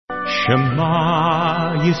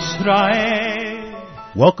Shema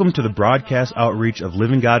Yisrael. Welcome to the broadcast outreach of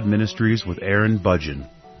Living God Ministries with Aaron Budgeon.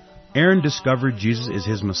 Aaron discovered Jesus is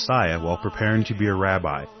his Messiah while preparing to be a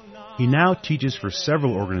rabbi. He now teaches for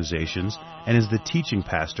several organizations and is the teaching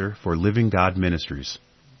pastor for Living God Ministries.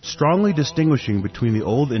 Strongly distinguishing between the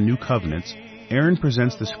Old and New Covenants, Aaron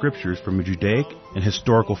presents the Scriptures from a Judaic and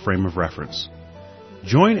historical frame of reference.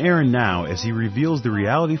 Join Aaron now as he reveals the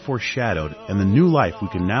reality foreshadowed and the new life we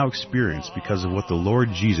can now experience because of what the Lord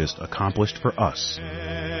Jesus accomplished for us.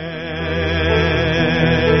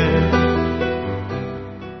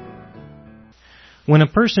 When a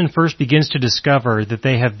person first begins to discover that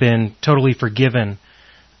they have been totally forgiven,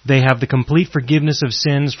 they have the complete forgiveness of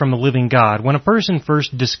sins from the living God. When a person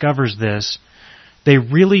first discovers this, they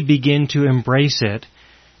really begin to embrace it.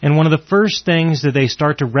 And one of the first things that they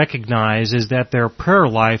start to recognize is that their prayer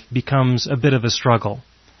life becomes a bit of a struggle.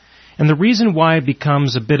 And the reason why it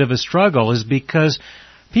becomes a bit of a struggle is because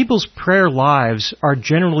people's prayer lives are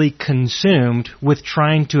generally consumed with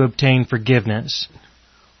trying to obtain forgiveness,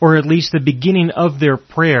 or at least the beginning of their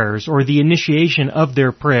prayers or the initiation of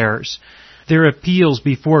their prayers. Their appeals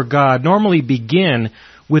before God normally begin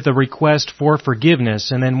with a request for forgiveness,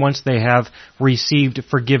 and then once they have received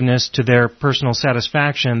forgiveness to their personal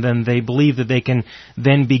satisfaction, then they believe that they can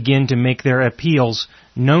then begin to make their appeals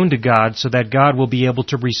known to God so that God will be able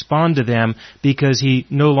to respond to them because He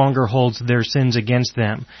no longer holds their sins against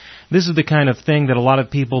them. This is the kind of thing that a lot of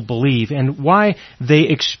people believe, and why they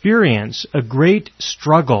experience a great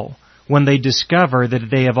struggle when they discover that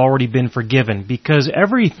they have already been forgiven, because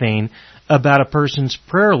everything about a person's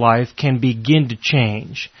prayer life can begin to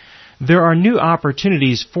change. There are new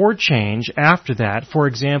opportunities for change after that. For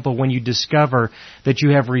example, when you discover that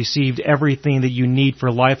you have received everything that you need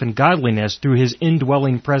for life and godliness through His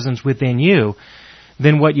indwelling presence within you,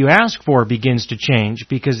 then what you ask for begins to change,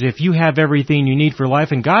 because if you have everything you need for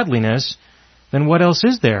life and godliness, then what else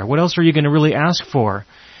is there? What else are you going to really ask for?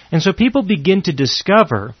 And so people begin to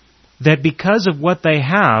discover that because of what they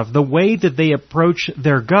have, the way that they approach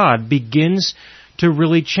their God begins to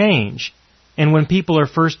really change. And when people are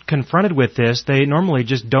first confronted with this, they normally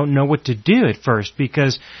just don't know what to do at first,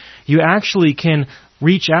 because you actually can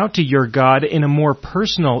reach out to your God in a more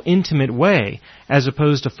personal, intimate way, as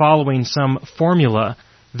opposed to following some formula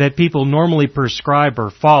that people normally prescribe or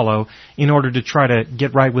follow in order to try to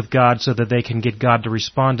get right with God so that they can get God to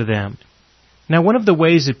respond to them. Now, one of the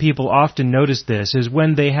ways that people often notice this is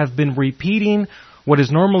when they have been repeating what is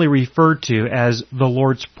normally referred to as the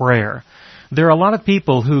Lord's Prayer. There are a lot of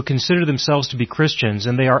people who consider themselves to be Christians,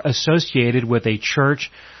 and they are associated with a church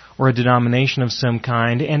or a denomination of some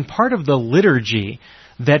kind, and part of the liturgy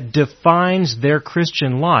that defines their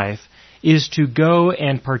Christian life is to go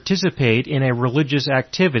and participate in a religious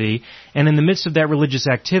activity, and in the midst of that religious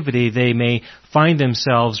activity, they may find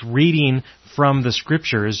themselves reading from the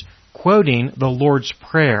Scriptures, quoting the Lord's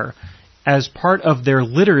Prayer as part of their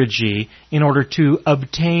liturgy in order to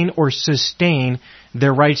obtain or sustain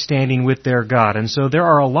their right standing with their God. And so there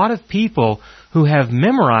are a lot of people who have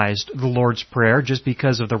memorized the Lord's Prayer just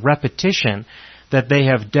because of the repetition that they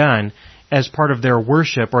have done as part of their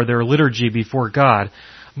worship or their liturgy before God.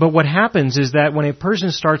 But what happens is that when a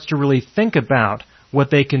person starts to really think about what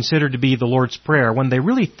they consider to be the Lord's Prayer, when they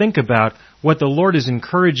really think about what the Lord is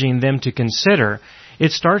encouraging them to consider,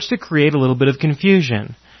 it starts to create a little bit of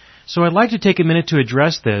confusion. So I'd like to take a minute to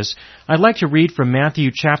address this. I'd like to read from Matthew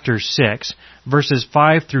chapter 6, verses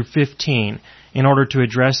 5 through 15, in order to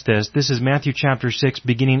address this. This is Matthew chapter 6,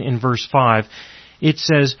 beginning in verse 5. It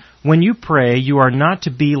says, "When you pray, you are not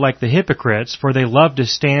to be like the hypocrites, for they love to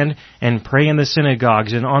stand and pray in the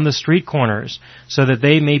synagogues and on the street corners, so that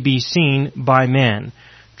they may be seen by men.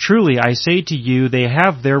 Truly, I say to you, they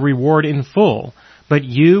have their reward in full. But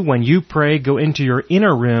you, when you pray, go into your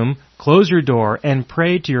inner room, close your door, and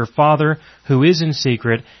pray to your Father who is in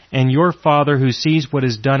secret, and your Father who sees what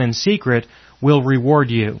is done in secret will reward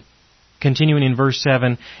you." Continuing in verse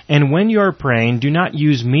 7, "And when you are praying, do not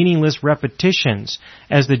use meaningless repetitions,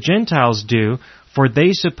 as the Gentiles do, for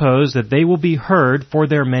they suppose that they will be heard for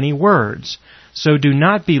their many words. So do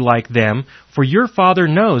not be like them, for your Father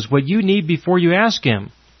knows what you need before you ask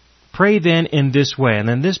Him. Pray then in this way," and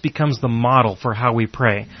then this becomes the model for how we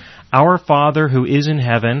pray. "Our Father who is in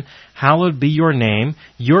heaven, hallowed be your name.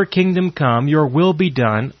 Your kingdom come, your will be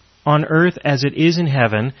done, on earth as it is in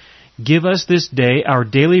heaven. Give us this day our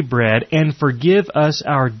daily bread, and forgive us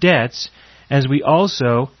our debts, as we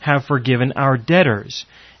also have forgiven our debtors.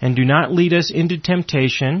 And do not lead us into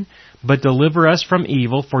temptation, but deliver us from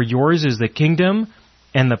evil, for yours is the kingdom,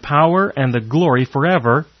 and the power, and the glory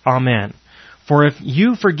forever. Amen. For if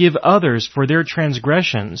you forgive others for their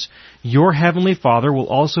transgressions, your heavenly Father will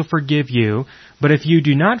also forgive you. But if you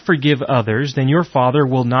do not forgive others, then your Father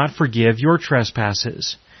will not forgive your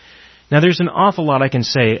trespasses. Now there's an awful lot I can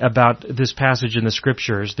say about this passage in the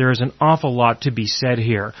Scriptures. There is an awful lot to be said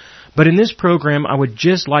here. But in this program, I would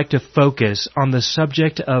just like to focus on the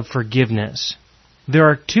subject of forgiveness. There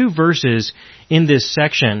are 2 verses in this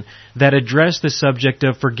section that address the subject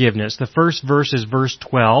of forgiveness. The first verse is verse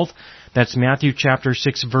 12. That's Matthew chapter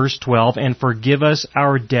 6, verse 12. And forgive us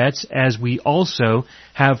our debts as we also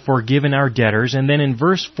have forgiven our debtors. And then in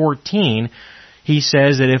verse 14, he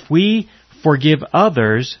says that if we forgive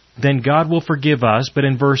others, then God will forgive us. But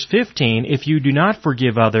in verse 15, if you do not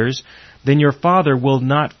forgive others, then your Father will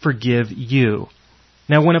not forgive you.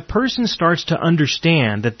 Now, when a person starts to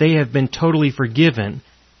understand that they have been totally forgiven,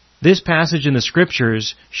 this passage in the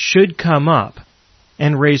Scriptures should come up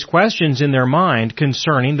and raise questions in their mind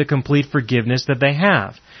concerning the complete forgiveness that they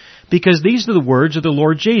have. Because these are the words of the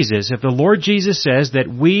Lord Jesus. If the Lord Jesus says that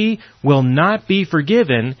we will not be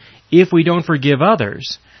forgiven if we don't forgive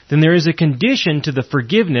others, then there is a condition to the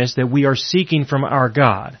forgiveness that we are seeking from our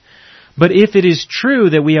God. But if it is true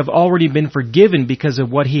that we have already been forgiven because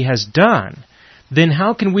of what He has done, then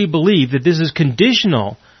how can we believe that this is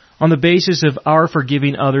conditional on the basis of our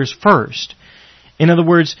forgiving others first? In other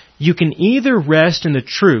words, you can either rest in the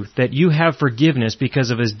truth that you have forgiveness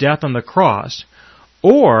because of His death on the cross,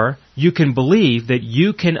 or you can believe that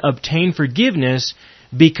you can obtain forgiveness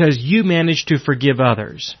because you managed to forgive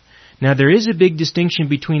others. Now, there is a big distinction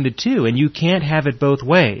between the two, and you can't have it both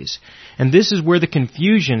ways. And this is where the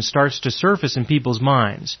confusion starts to surface in people's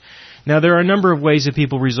minds. Now, there are a number of ways that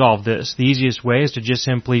people resolve this. The easiest way is to just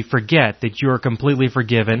simply forget that you are completely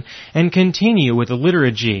forgiven and continue with the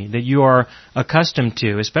liturgy that you are accustomed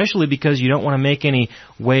to, especially because you don't want to make any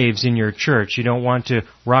waves in your church. You don't want to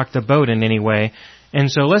rock the boat in any way. And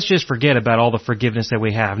so let's just forget about all the forgiveness that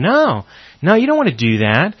we have. No, you don't want to do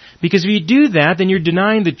that, because if you do that, then you're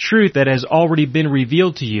denying the truth that has already been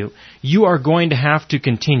revealed to you. You are going to have to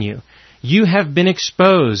continue. You have been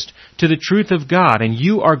exposed to the truth of God, and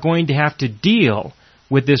you are going to have to deal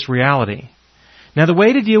with this reality. Now, the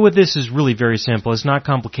way to deal with this is really very simple. It's not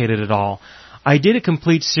complicated at all. I did a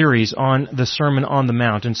complete series on the Sermon on the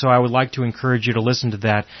Mount, and so I would like to encourage you to listen to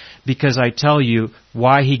that, because I tell you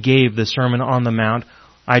why He gave the Sermon on the Mount.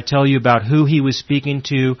 I tell you about who He was speaking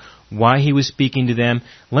to, why He was speaking to them.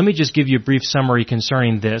 Let me just give you a brief summary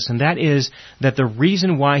concerning this, and that is that the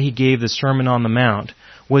reason why He gave the Sermon on the Mount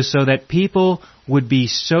was so that people would be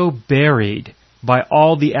so buried by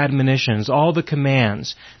all the admonitions, all the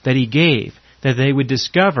commands that He gave, that they would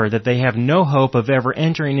discover that they have no hope of ever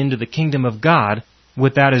entering into the kingdom of God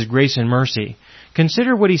without His grace and mercy.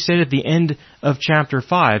 Consider what He said at the end of chapter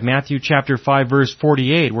 5, Matthew chapter 5, verse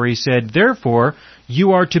 48, where He said, "Therefore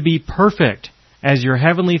you are to be perfect, as your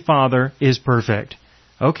heavenly Father is perfect."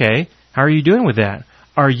 Okay, how are you doing with that?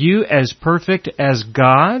 Are you as perfect as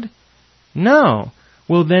God? No.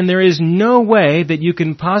 Well, then there is no way that you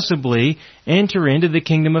can possibly enter into the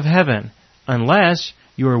kingdom of heaven, unless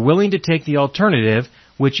you are willing to take the alternative,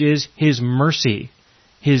 which is His mercy,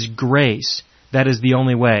 His grace. That is the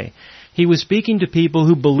only way. He was speaking to people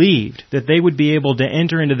who believed that they would be able to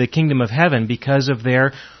enter into the kingdom of heaven because of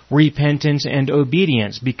their repentance and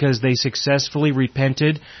obedience, because they successfully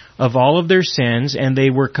repented of all of their sins and they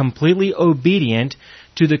were completely obedient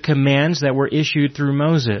to the commands that were issued through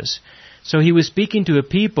Moses. So He was speaking to a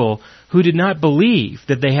people who did not believe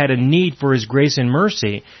that they had a need for His grace and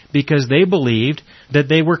mercy because they believed that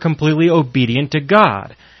they were completely obedient to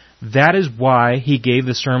God. That is why He gave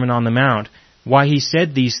the Sermon on the Mount, why He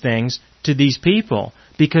said these things to these people,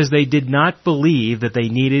 because they did not believe that they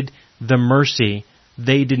needed the mercy.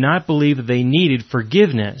 They did not believe that they needed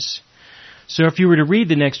forgiveness. So if you were to read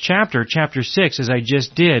the next chapter, chapter 6, as I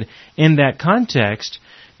just did, in that context,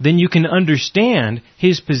 then you can understand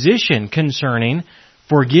His position concerning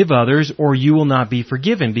forgive others or you will not be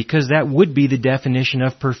forgiven, because that would be the definition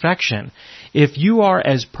of perfection. If you are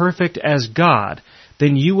as perfect as God,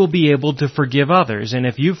 then you will be able to forgive others. And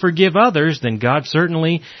if you forgive others, then God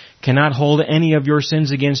certainly cannot hold any of your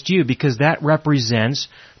sins against you, because that represents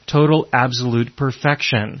total absolute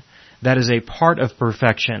perfection. That is a part of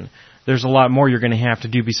perfection. There's a lot more you're going to have to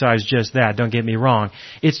do besides just that, don't get me wrong.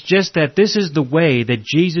 It's just that this is the way that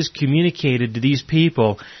Jesus communicated to these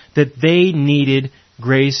people that they needed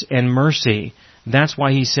grace and mercy. That's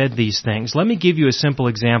why He said these things. Let me give you a simple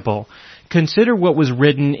example. Consider what was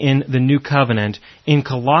written in the New Covenant, in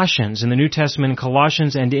Colossians, in the New Testament, in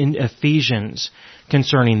Colossians and in Ephesians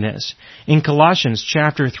concerning this. In Colossians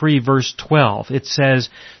chapter 3, verse 12, it says,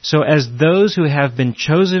 "So as those who have been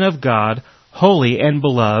chosen of God, holy and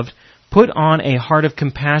beloved, put on a heart of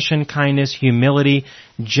compassion, kindness, humility,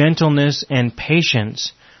 gentleness, and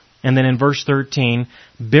patience. And then in verse 13,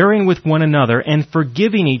 bearing with one another and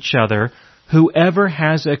forgiving each other, whoever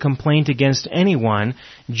has a complaint against anyone,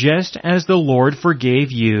 just as the Lord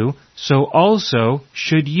forgave you, so also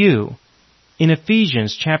should you. In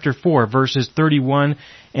Ephesians chapter 4, verses 31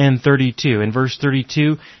 and 32. In verse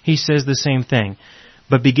 32, he says the same thing.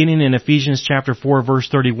 But beginning in Ephesians chapter 4, verse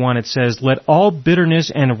 31, it says, let all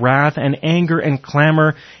bitterness and wrath and anger and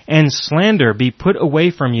clamor and slander be put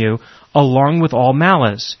away from you, along with all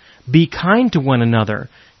malice. Be kind to one another,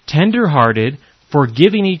 tender-hearted,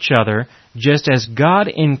 forgiving each other, just as God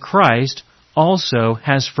in Christ also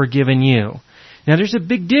has forgiven you. Now there's a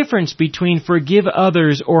big difference between forgive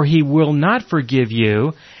others or he will not forgive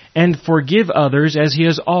you, and forgive others as he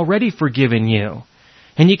has already forgiven you.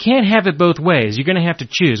 And you can't have it both ways. You're going to have to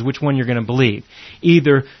choose which one you're going to believe.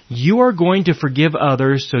 Either you are going to forgive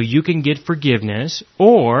others so you can get forgiveness,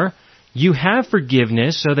 or you have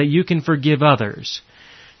forgiveness so that you can forgive others.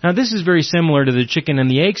 Now this is very similar to the chicken and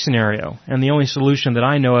the egg scenario, and the only solution that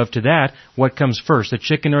I know of to that, what comes first, the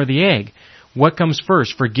chicken or the egg? What comes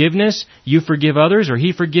first? Forgiveness? You forgive others, or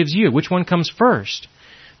he forgives you? Which one comes first?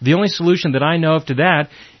 The only solution that I know of to that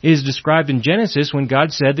is described in Genesis when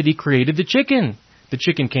God said that he created the chicken. The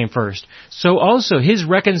chicken came first. So also his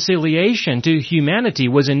reconciliation to humanity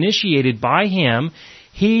was initiated by him.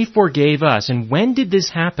 He forgave us. And when did this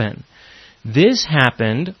happen? This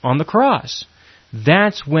happened on the cross.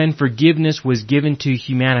 That's when forgiveness was given to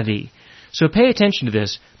humanity. So pay attention to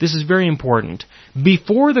this. This is very important.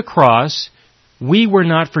 Before the cross, we were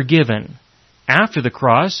not forgiven. After the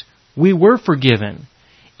cross, we were forgiven.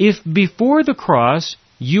 If before the cross,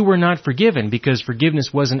 you were not forgiven because forgiveness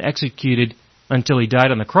wasn't executed until he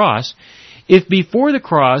died on the cross, if before the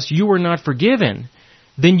cross you were not forgiven,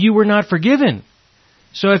 then you were not forgiven.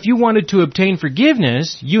 So if you wanted to obtain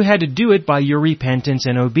forgiveness, you had to do it by your repentance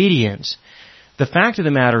and obedience. The fact of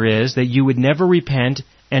the matter is that you would never repent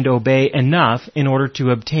and obey enough in order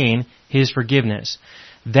to obtain his forgiveness.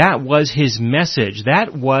 That was his message.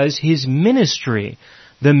 That was his ministry.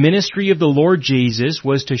 The ministry of the Lord Jesus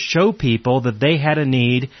was to show people that they had a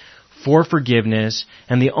need for forgiveness,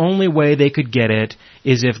 and the only way they could get it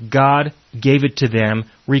is if God gave it to them,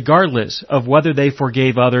 regardless of whether they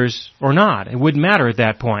forgave others or not. It wouldn't matter at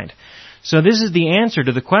that point. So this is the answer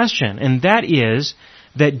to the question, and that is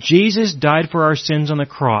that Jesus died for our sins on the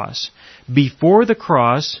cross. Before the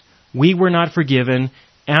cross, we were not forgiven.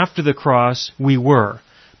 After the cross, we were.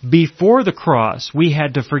 Before the cross, we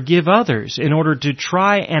had to forgive others in order to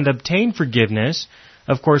try and obtain forgiveness.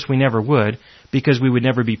 Of course, we never would, because we would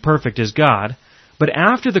never be perfect as God. But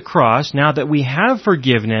after the cross, now that we have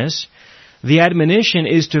forgiveness, the admonition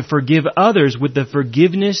is to forgive others with the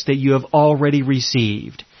forgiveness that you have already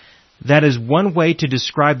received. That is one way to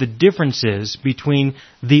describe the differences between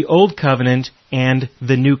the Old Covenant and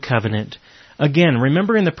the New Covenant. Again,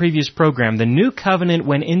 remember in the previous program, the New Covenant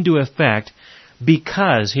went into effect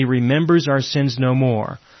because he remembers our sins no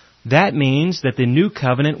more. That means that the New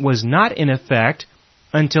Covenant was not in effect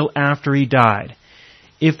until after he died.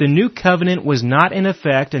 If the New Covenant was not in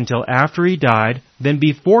effect until after he died, then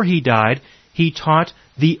before he died, he taught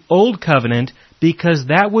the Old Covenant because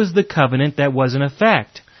that was the covenant that was in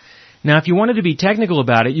effect. Now, if you wanted to be technical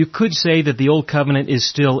about it, you could say that the Old Covenant is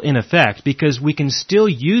still in effect because we can still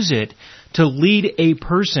use it to lead a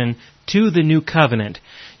person to the New Covenant.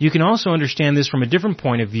 You can also understand this from a different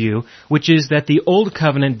point of view, which is that the Old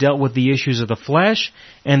Covenant dealt with the issues of the flesh,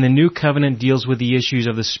 and the New Covenant deals with the issues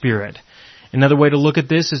of the Spirit. Another way to look at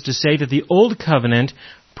this is to say that the Old Covenant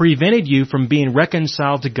prevented you from being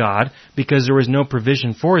reconciled to God because there was no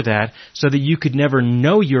provision for that, so that you could never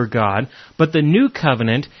know your God. But the New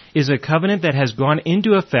Covenant is a covenant that has gone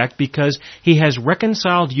into effect because he has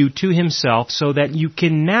reconciled you to himself so that you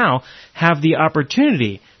can now have the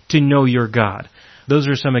opportunity to know your God. Those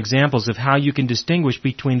are some examples of how you can distinguish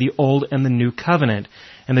between the Old and the New Covenant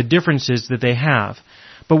and the differences that they have.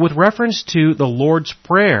 But with reference to the Lord's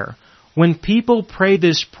Prayer, when people pray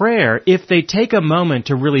this prayer, if they take a moment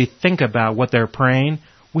to really think about what they're praying,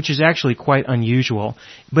 which is actually quite unusual,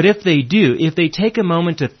 but if they do, if they take a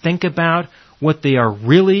moment to think about what they are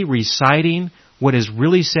really reciting, what is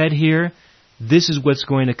really said here, this is what's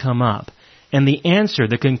going to come up. And the answer,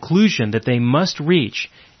 the conclusion that they must reach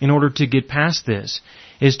in order to get past this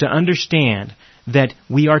is to understand that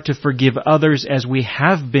we are to forgive others as we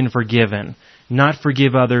have been forgiven, not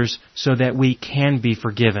forgive others so that we can be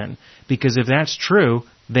forgiven. Because if that's true,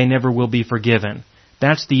 they never will be forgiven.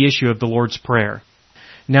 That's the issue of the Lord's Prayer.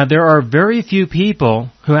 Now, there are very few people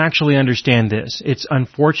who actually understand this. It's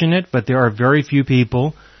unfortunate, but there are very few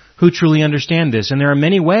people who truly understand this. And there are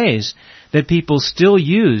many ways that people still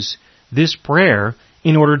use this prayer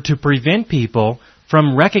in order to prevent people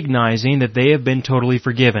from recognizing that they have been totally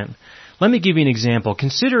forgiven. Let me give you an example.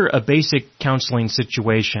 Consider a basic counseling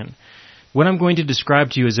situation. What I'm going to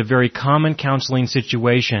describe to you is a very common counseling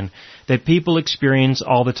situation that people experience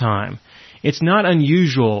all the time. It's not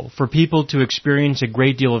unusual for people to experience a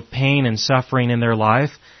great deal of pain and suffering in their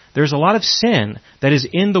life. There's a lot of sin that is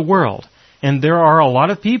in the world, and there are a lot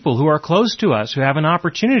of people who are close to us who have an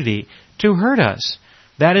opportunity to hurt us.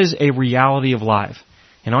 That is a reality of life.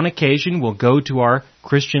 And on occasion, we'll go to our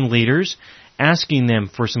Christian leaders, asking them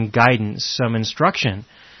for some guidance, some instruction,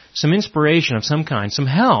 some inspiration of some kind, some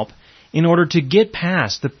help, in order to get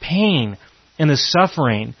past the pain and the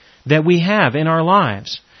suffering that we have in our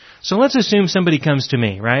lives. So let's assume somebody comes to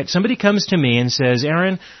me, right? Somebody comes to me and says,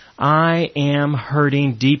 Aaron, I am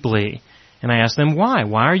hurting deeply. And I ask them, why?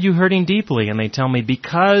 Why are you hurting deeply? And they tell me,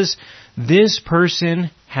 because this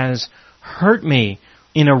person has hurt me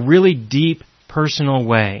in a really deep, personal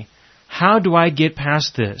way. How do I get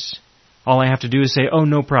past this? All I have to do is say, oh,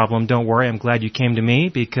 no problem, don't worry, I'm glad you came to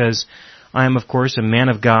me, because I am, of course, a man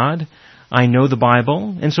of God. I know the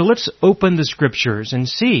Bible. And so let's open the Scriptures and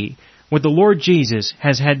see what the Lord Jesus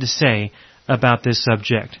has had to say about this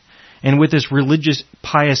subject. And with this religious,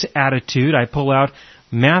 pious attitude, I pull out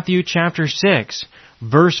Matthew chapter 6,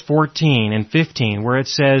 verse 14 and 15, where it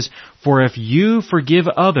says, For if you forgive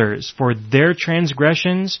others for their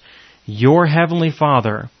transgressions, your heavenly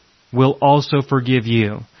Father will also forgive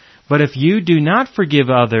you. But if you do not forgive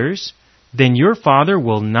others, then your Father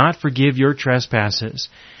will not forgive your trespasses.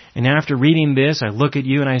 And after reading this, I look at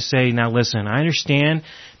you and I say, now listen, I understand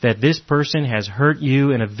that this person has hurt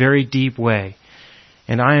you in a very deep way.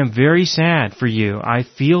 And I am very sad for you. I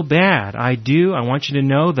feel bad. I do. I want you to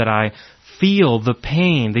know that I feel the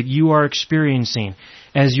pain that you are experiencing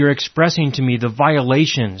as you're expressing to me the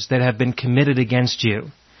violations that have been committed against you.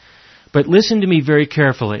 But listen to me very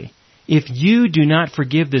carefully. If you do not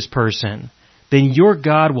forgive this person, then your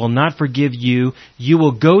God will not forgive you. You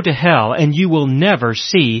will go to hell, and you will never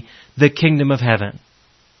see the kingdom of heaven.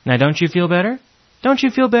 Now, don't you feel better? Don't you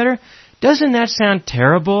feel better? Doesn't that sound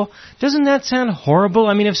terrible? Doesn't that sound horrible?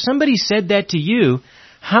 I mean, if somebody said that to you,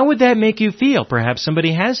 how would that make you feel? Perhaps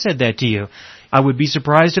somebody has said that to you. I would be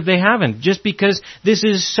surprised if they haven't, just because this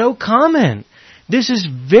is so common. This is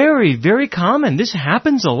very, very common. This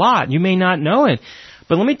happens a lot. You may not know it.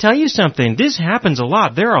 But let me tell you something. This happens a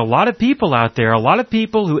lot. There are a lot of people out there, a lot of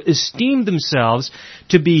people who esteem themselves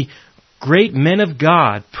to be great men of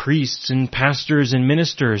God, priests and pastors and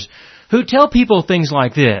ministers, who tell people things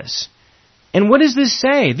like this. And what does this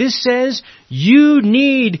say? This says you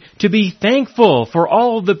need to be thankful for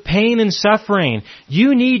all of the pain and suffering.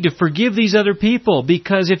 You need to forgive these other people,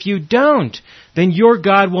 because if you don't, then your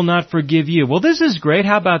God will not forgive you. Well, this is great.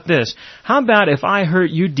 How about this? How about if I hurt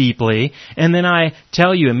you deeply, and then I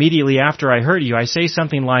tell you immediately after I hurt you, I say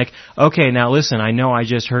something like, okay, now listen, I know I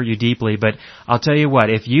just hurt you deeply, but I'll tell you what,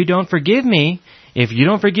 if you don't forgive me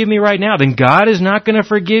right now, then God is not going to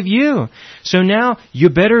forgive you. So now you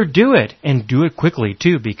better do it, and do it quickly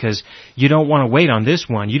too, because you don't want to wait on this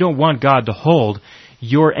one. You don't want God to hold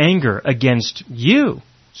your anger against you.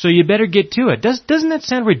 So you better get to it. Doesn't that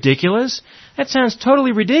sound ridiculous? That sounds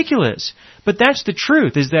totally ridiculous. But that's the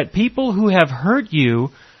truth, is that people who have hurt you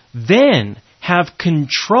then have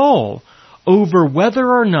control over whether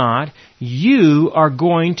or not you are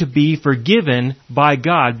going to be forgiven by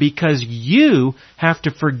God, because you have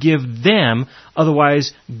to forgive them,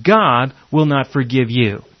 otherwise God will not forgive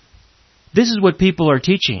you. This is what people are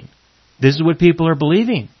teaching. This is what people are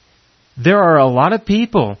believing. There are a lot of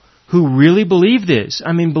people who really believe this.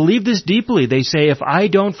 I mean, believe this deeply. They say, if I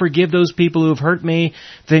don't forgive those people who have hurt me,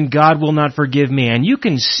 then God will not forgive me. And you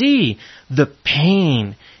can see the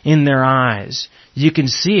pain in their eyes. You can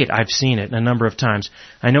see it. I've seen it a number of times.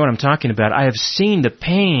 I know what I'm talking about. I have seen the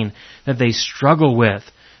pain that they struggle with,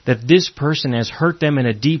 that this person has hurt them in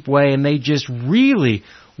a deep way, and they just really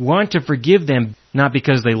want to forgive them, not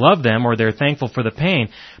because they love them or they're thankful for the pain,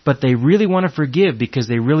 but they really want to forgive because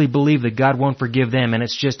they really believe that God won't forgive them, and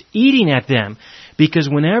it's just eating at them. Because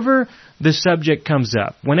whenever the subject comes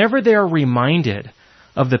up, whenever they are reminded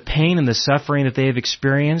of the pain and the suffering that they have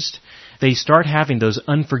experienced, they start having those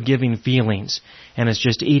unforgiving feelings, and it's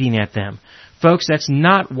just eating at them. Folks, that's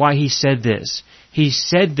not why he said this. He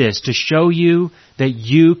said this to show you that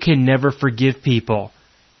you can never forgive people.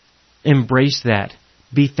 Embrace that.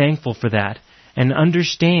 Be thankful for that. And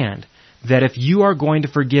understand that if you are going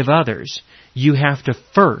to forgive others, you have to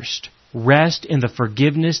first rest in the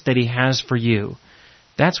forgiveness that He has for you.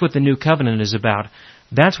 That's what the new covenant is about.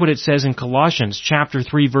 That's what it says in Colossians chapter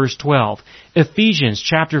 3 verse 12. Ephesians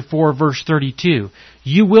chapter 4 verse 32.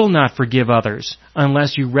 You will not forgive others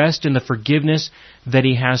unless you rest in the forgiveness that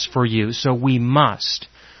He has for you. So we must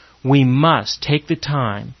take the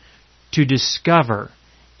time to discover,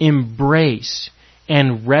 embrace,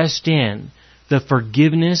 and rest in the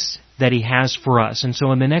forgiveness that He has for us. And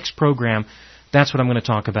so in the next program, that's what I'm going to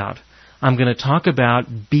talk about. I'm going to talk about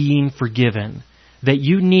being forgiven. That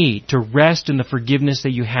you need to rest in the forgiveness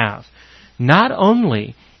that you have. Not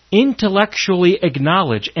only intellectually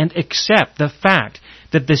acknowledge and accept the fact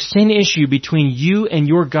that the sin issue between you and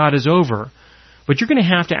your God is over, but you're going to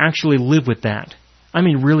have to actually live with that. I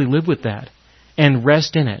mean, really live with that. And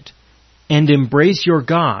rest in it. And embrace your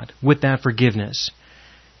God with that forgiveness.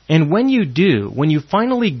 And when you do, when you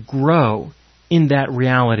finally grow in that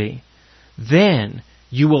reality, then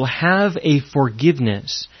you will have a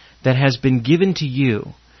forgiveness that has been given to you,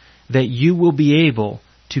 that you will be able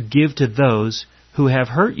to give to those who have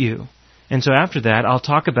hurt you. And so after that, I'll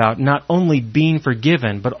talk about not only being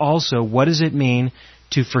forgiven, but also what does it mean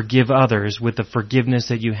to forgive others with the forgiveness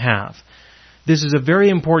that you have. This is a very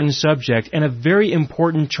important subject and a very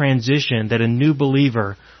important transition that a new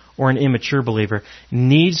believer or an immature believer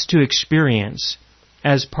needs to experience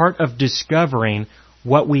as part of discovering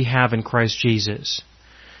what we have in Christ Jesus.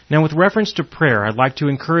 Now, with reference to prayer, I'd like to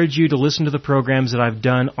encourage you to listen to the programs that I've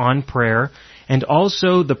done on prayer and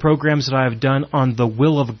also the programs that I've done on the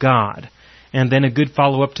will of God. And then a good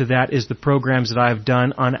follow-up to that is the programs that I've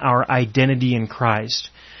done on our identity in Christ.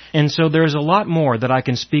 And so there's a lot more that I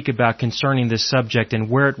can speak about concerning this subject and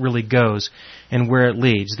where it really goes and where it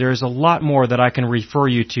leads. There's a lot more that I can refer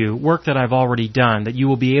you to, work that I've already done, that you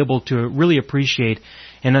will be able to really appreciate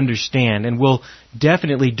and understand, and will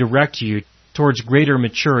definitely direct you towards greater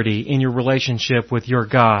maturity in your relationship with your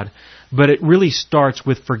God. But it really starts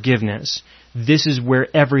with forgiveness. This is where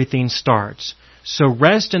everything starts. So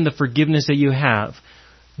rest in the forgiveness that you have.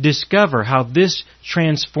 Discover how this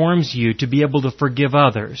transforms you to be able to forgive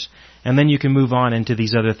others. And then you can move on into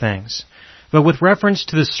these other things. But with reference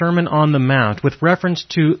to the Sermon on the Mount, with reference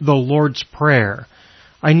to the Lord's Prayer,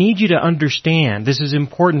 I need you to understand, this is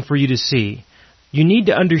important for you to see. You need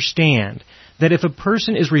to understand that if a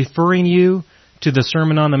person is referring you to the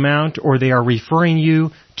Sermon on the Mount, or they are referring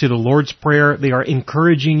you to the Lord's Prayer, they are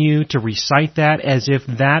encouraging you to recite that as if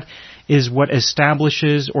that is what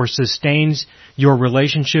establishes or sustains your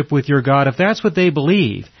relationship with your God. If that's what they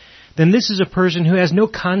believe, then this is a person who has no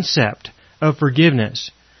concept of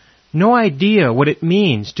forgiveness, no idea what it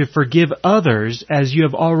means to forgive others as you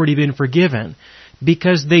have already been forgiven,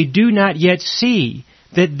 because they do not yet see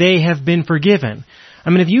that they have been forgiven. I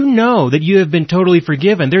mean, if you know that you have been totally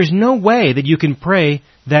forgiven, there's no way that you can pray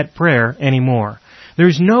that prayer anymore.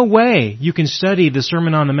 There's no way you can study the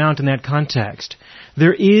Sermon on the Mount in that context.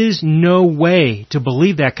 There is no way to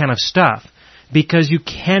believe that kind of stuff, because you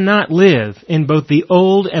cannot live in both the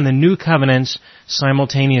Old and the New Covenants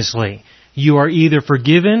simultaneously. You are either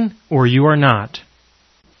forgiven or you are not.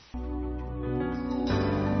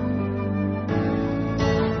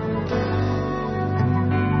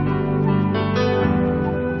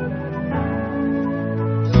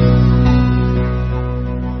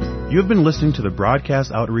 You have been listening to the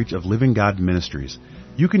broadcast outreach of Living God Ministries.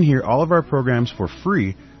 You can hear all of our programs for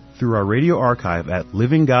free through our radio archive at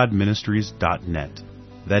livinggodministries.net.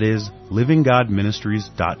 That is,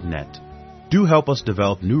 livinggodministries.net. Do help us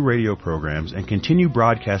develop new radio programs and continue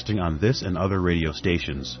broadcasting on this and other radio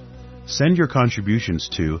stations. Send your contributions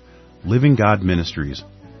to Living God Ministries,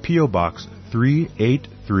 P.O. Box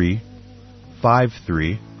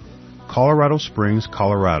 38353, Colorado Springs,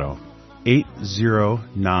 Colorado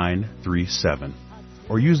 80937,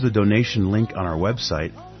 or use the donation link on our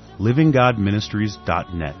website,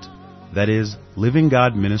 livinggodministries.net. That is,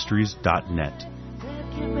 livinggodministries.net.